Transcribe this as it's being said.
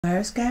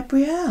Where's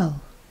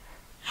Gabrielle?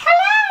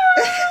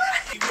 Hello!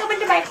 Come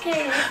into my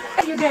cave.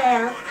 Are you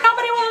there?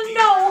 Nobody will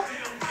know.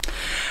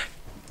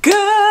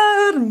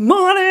 Good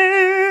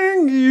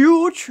morning,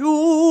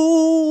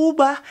 YouTube!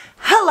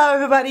 Hello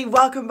everybody,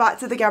 welcome back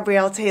to the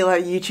Gabrielle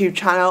Taylor YouTube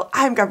channel.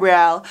 I'm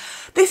Gabrielle.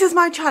 This is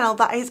my channel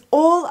that is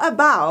all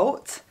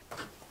about...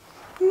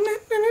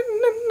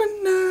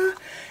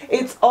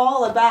 It's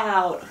all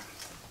about...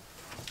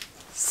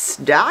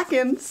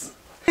 stockings.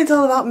 It's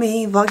all about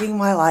me vlogging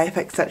my life,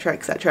 etc,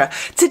 etc.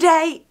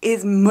 Today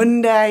is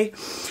Monday.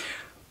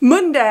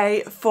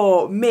 Monday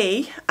for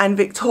me and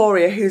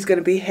Victoria, who's going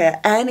to be here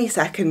any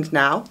second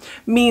now,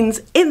 means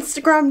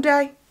Instagram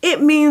day.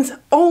 It means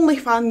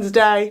OnlyFans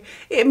day.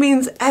 It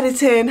means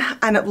editing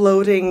and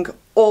uploading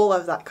all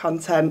of that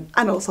content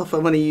and also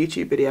filming a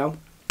YouTube video.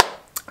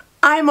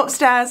 I'm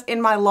upstairs in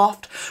my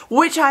loft,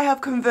 which I have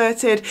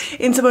converted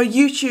into a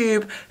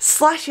YouTube /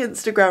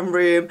 Instagram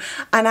room,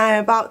 and I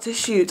am about to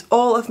shoot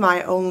all of my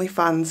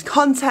OnlyFans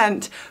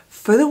content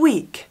for the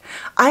week.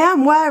 I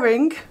am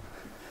wearing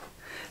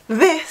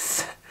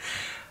this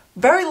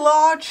very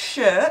large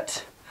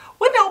shirt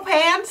with no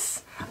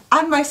pants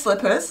and my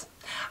slippers.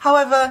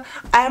 However,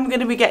 I am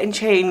going to be getting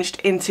changed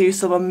into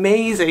some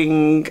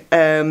amazing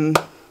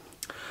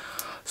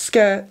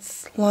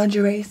skirts,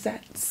 lingerie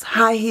sets,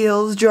 high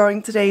heels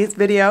during today's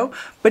video,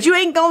 but you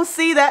ain't gonna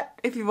see that.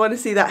 If you want to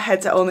see that,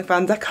 head to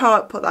OnlyFans. I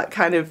can't put that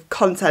kind of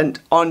content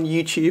on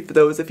YouTube for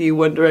those of you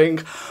wondering,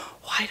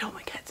 why don't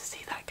we get to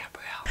see that,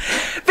 Gabrielle?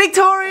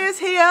 Victoria's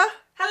here.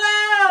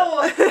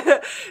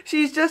 Hello!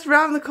 She's just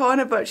round the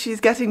corner, but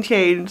she's getting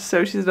changed,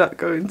 so she's not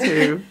going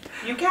to.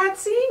 You can't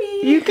see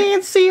me. You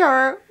can't see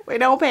her with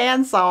no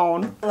pants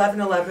on.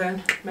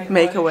 11/11.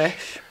 Make a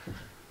wish.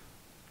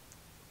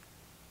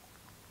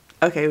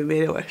 Okay, we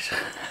made a wish.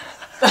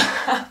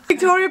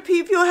 Victoria,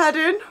 peep your head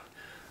in.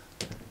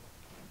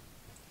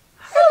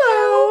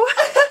 Hello.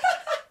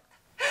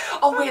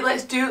 Oh wait,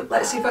 let's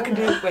see if I can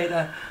do it. Wait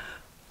there.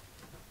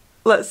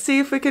 Let's see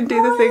if we can do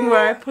the thing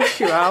where I push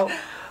you out.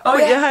 Oh,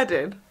 Put yeah. your head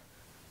in.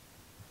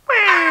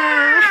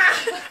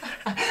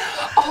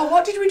 Oh,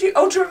 what did we do?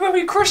 Oh, do you remember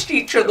we crushed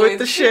each other With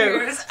the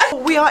shoes.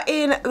 We are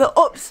in the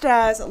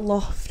upstairs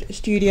loft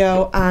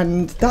studio,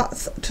 and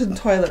that's the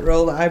toilet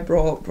roll that I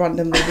brought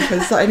randomly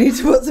because I need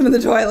to put some in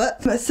the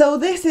toilet. So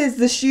this is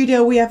the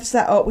studio we have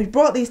set up. We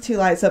brought these two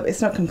lights up.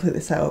 It's not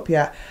completely set up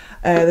yet.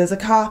 There's a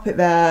carpet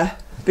there.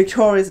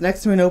 Victoria's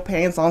next to me, no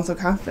pants on, so I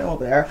can't film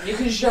over there. You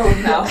can show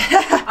them now.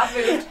 I've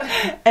moved.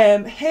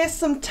 Here's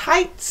some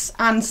tights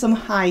and some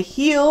high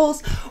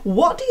heels.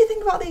 What do you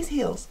think about these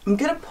heels? I'm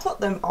gonna put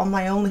them on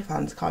my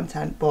OnlyFans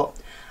content, but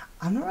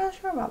I'm not really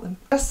sure about them.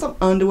 There's some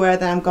underwear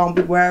that I'm gonna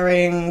be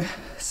wearing,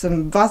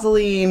 some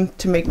Vaseline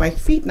to make my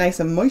feet nice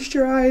and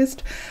moisturized,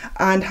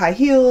 and high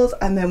heels,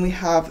 and then we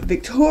have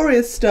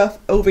Victoria's stuff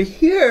over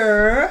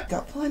here.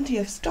 Got plenty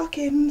of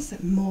stockings,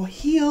 more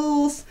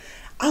heels,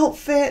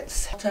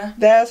 outfits.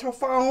 There's her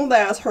phone,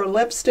 there's her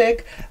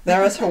lipstick,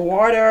 there's her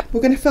water.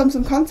 We're gonna film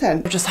some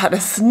content. I've just had a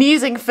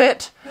sneezing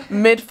fit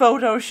mid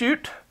photo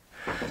shoot.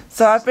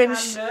 So I've been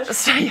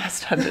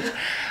standard.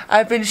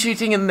 I've been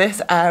shooting in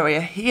this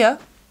area here.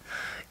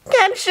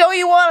 Can't show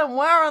you what I'm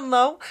wearing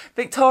though.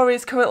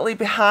 Victoria's currently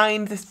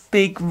behind this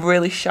big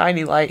really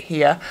shiny light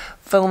here,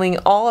 filming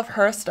all of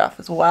her stuff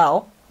as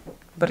well.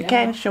 But I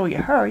can't show you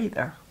her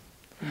either.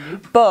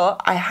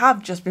 But I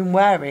have just been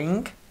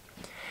wearing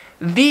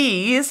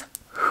these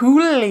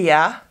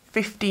Julia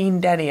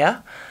 15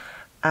 denier,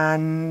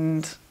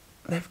 and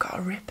they've got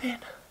a rip in.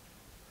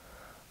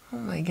 Oh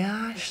my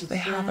gosh, they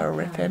have a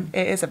rip in.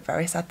 It is a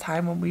very sad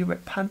time when we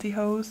rip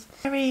pantyhose.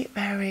 Very,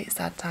 very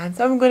sad time.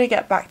 So I'm going to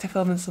get back to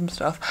filming some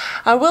stuff.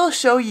 I will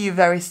show you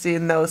very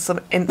soon though some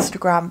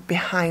Instagram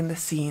behind the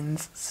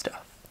scenes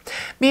stuff.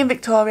 Me and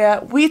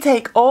Victoria, we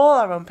take all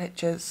our own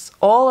pictures,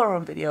 all our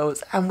own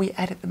videos, and we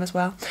edit them as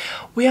well.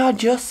 We are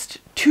just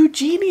two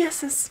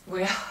geniuses.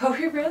 We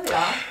really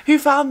are. Who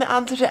found the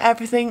answer to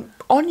everything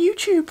on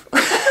YouTube.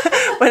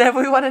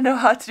 Whenever we want to know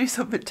how to do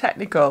something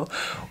technical,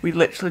 we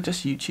literally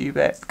just YouTube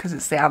it because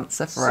it's the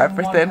answer for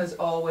everything. Someone has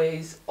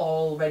always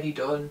already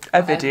done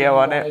a video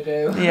on it.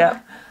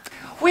 Yeah.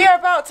 We are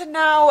about to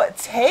now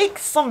take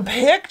some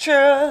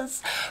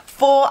pictures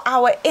for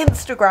our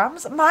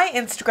Instagrams. My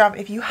Instagram,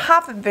 if you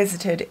haven't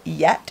visited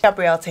yet,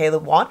 Gabrielle Taylor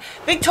 1.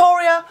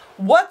 Victoria,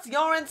 what's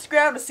your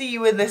Instagram to see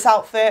you in this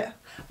outfit?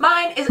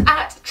 Mine is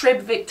at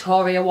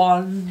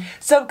TribVictoria1.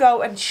 So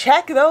go and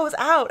check those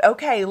out.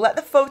 Okay, let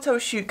the photo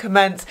shoot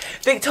commence.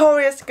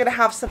 Victoria's gonna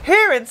have some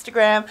her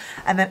Instagram,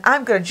 and then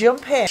I'm gonna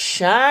jump in.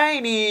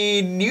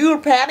 Shiny new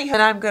panty,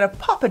 and I'm gonna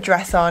pop a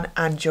dress on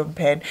and jump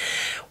in.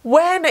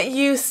 When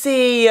you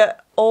see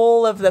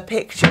all of the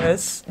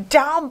pictures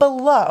down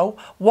below,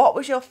 what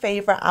was your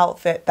favourite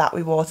outfit that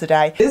we wore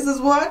today? This is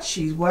what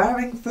she's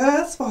wearing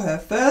first for her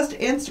first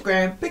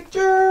Instagram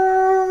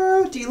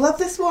picture. Do you love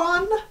this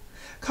one?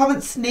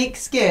 Comment snake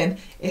skin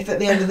if at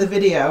the end of the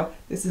video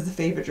this is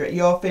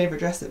your favourite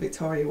dress that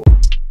Victoria wore.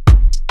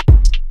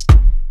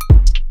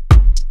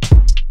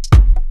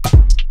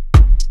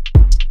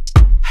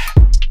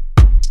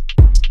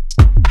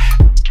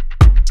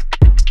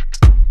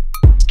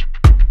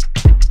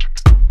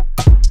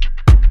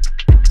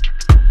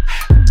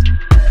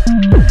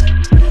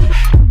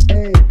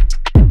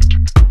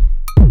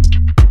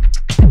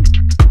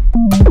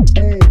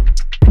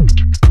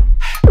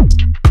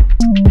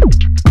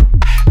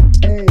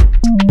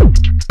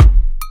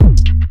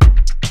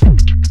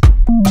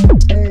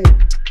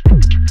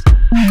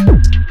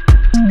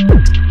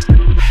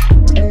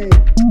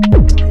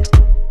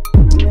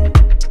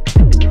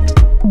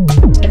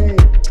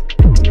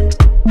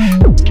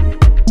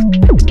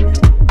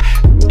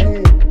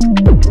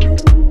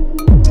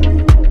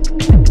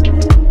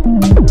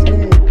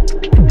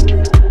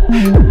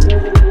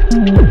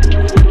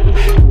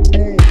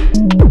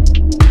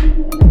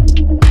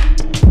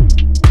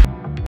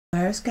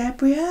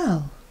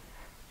 Gabrielle.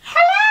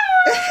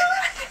 Hello!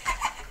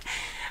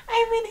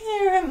 I'm in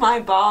here in my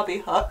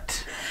Barbie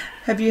hut.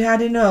 Have you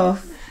had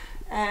enough?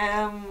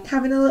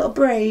 Having a little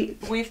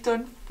break? We've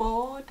done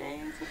 4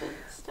 days of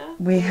Insta.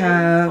 We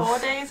have. 4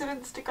 days of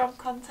Instagram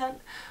content.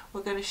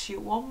 We're going to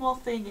shoot one more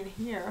thing in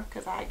here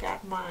because I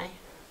got my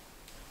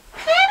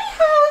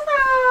pantyhose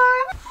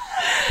on.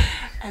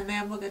 And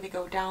then we're going to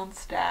go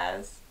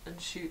downstairs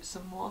and shoot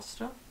some more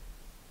stuff.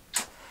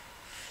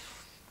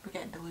 We're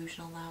getting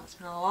delusional now. It's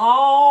been a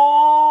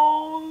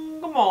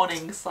long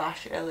morning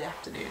 / early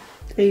afternoon.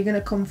 Are you going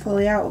to come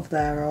fully out of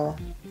there or?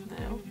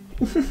 No.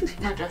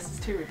 My dress is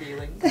too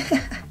revealing.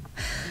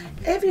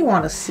 If you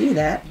want to see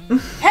that.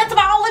 Head to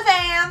my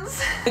OnlyFans!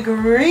 The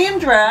green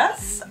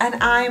dress, and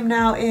I am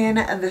now in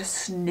the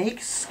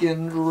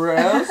snakeskin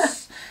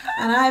dress.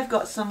 And I've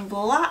got some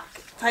black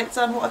tights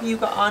on. What have you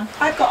got on?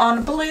 I've got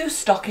on blue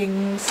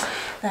stockings.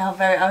 They are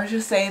very, I was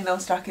just saying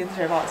those stockings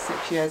are about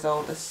 6 years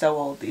old. They're so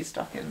old, these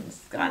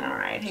stockings. Going on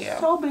right here.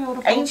 So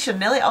beautiful. Ancient,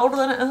 nearly older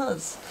than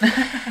us.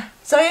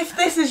 So if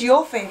this is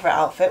your favourite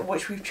outfit,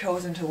 which we've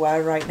chosen to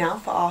wear right now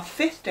for our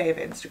 5th day of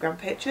Instagram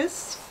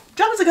pictures,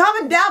 drop us a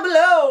comment down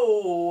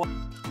below.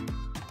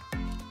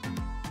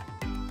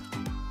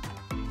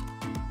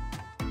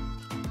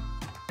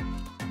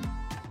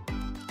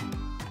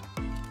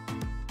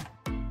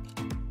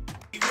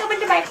 Come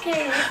into my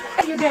cave.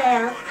 Are you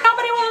there?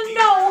 Nobody will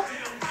know.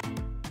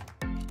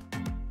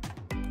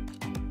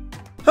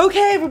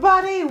 Okay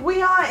everybody,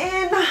 we are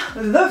in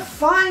the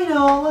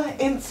final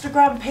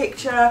Instagram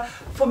picture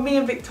for me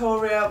and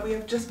Victoria. We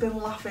have just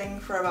been laughing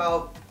for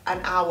about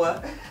an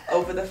hour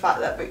over the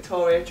fact that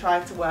Victoria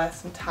tried to wear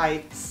some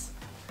tights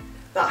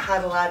that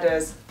had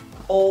ladders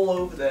all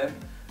over them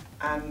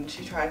and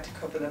she tried to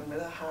cover them with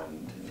her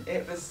hand.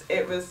 It was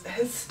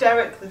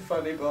hysterically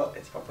funny, but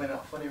it's probably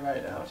not funny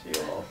right now to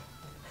you all.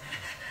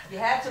 You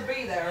had to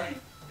be there.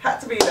 Had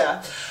to be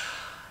there.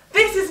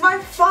 This is my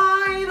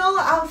final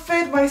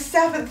outfit, my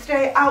 7th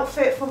day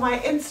outfit for my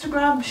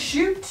Instagram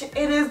shoot.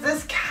 It is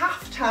this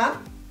caftan.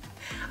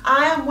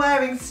 I am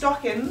wearing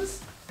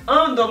stockings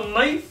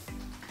underneath.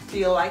 Do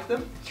you like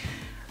them?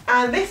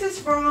 And this is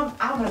from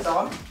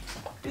Amazon.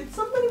 Did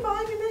somebody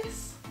buy me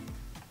this?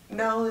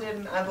 No, they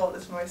didn't. I bought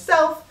this for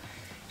myself.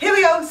 Here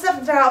we go,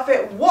 7th day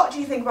outfit. What do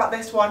you think about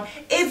this one?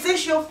 Is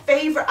this your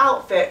favourite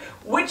outfit,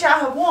 which I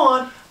have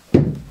worn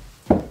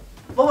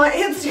for my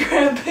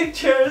Instagram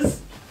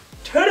pictures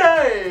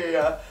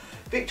today?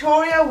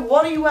 Victoria,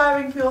 what are you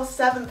wearing for your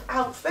 7th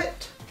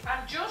outfit?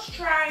 I'm just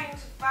trying to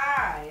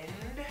find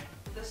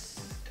the...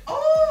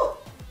 Oh!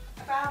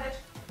 I found it.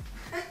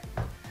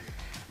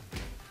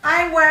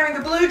 I'm wearing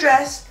a blue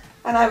dress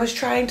and I was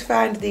trying to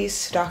find these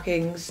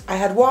stockings. I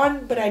had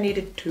one, but I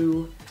needed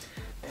 2.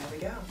 There we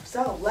go.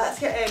 So let's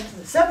get into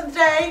the 7th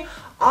day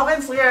of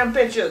Instagram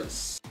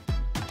pictures.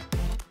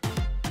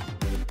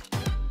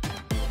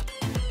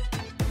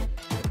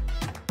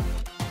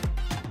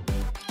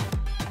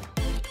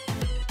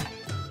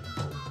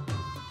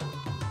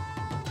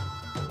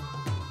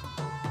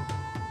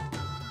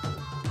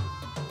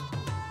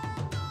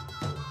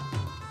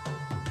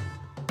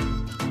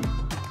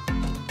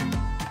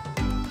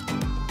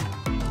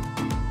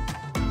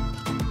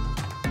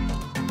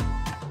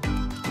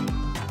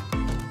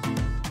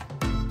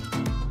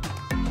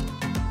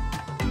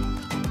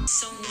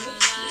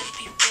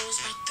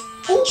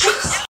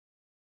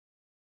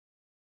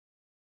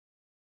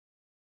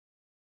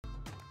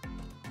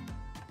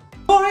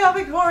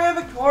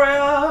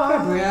 Victoria!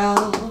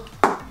 Gabrielle.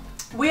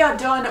 We are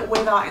done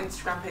with our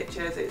Instagram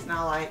pictures. It's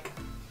now like,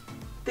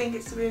 I think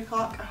it's 3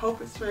 o'clock. I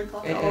hope it's 3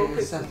 o'clock. I hope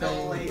it's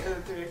no later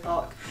than 3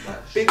 o'clock.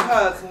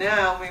 Because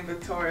now me and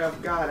Victoria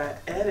have got to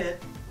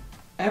edit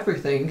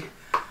everything.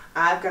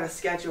 I've got to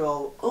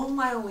schedule all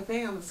my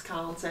OnlyFans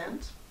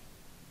content.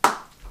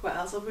 What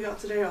else have we got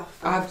to do?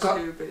 I've got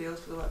to do videos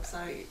for the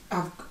website.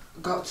 I've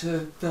got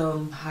to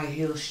film High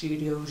Heel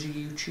Studios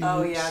YouTube.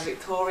 Oh yeah,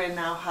 Victoria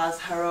now has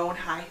her own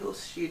High Heel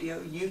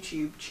Studio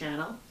YouTube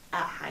channel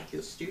at High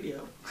Heel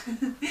Studio.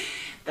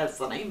 That's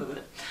the name of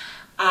it.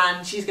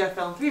 And she's going to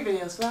film 3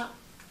 videos for that.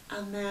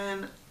 And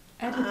then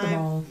edit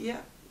them all.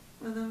 Yeah.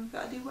 And then we've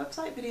got to do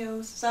website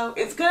videos. So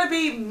it's going to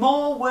be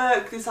more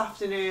work this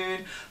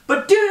afternoon.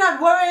 But do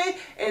not worry,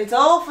 it's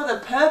all for the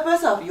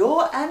purpose of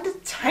your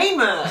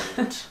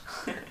entertainment.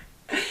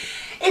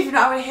 If you've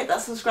not already hit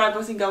that subscribe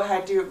button, go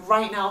ahead, do it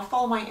right now.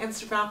 Follow my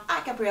Instagram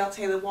at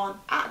GabrielleTaylor1,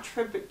 at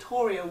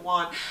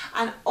TribVictoria1,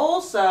 and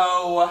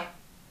also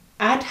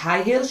at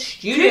High Heel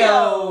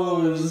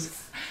Studios.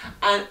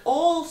 And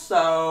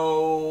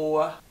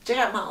also check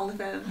out my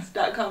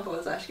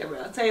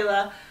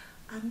OnlyFans.com/GabrielleTaylor.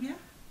 And yeah,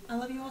 I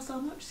love you all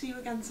so much. See you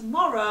again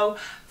tomorrow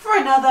for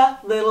another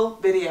little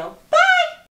video. Bye!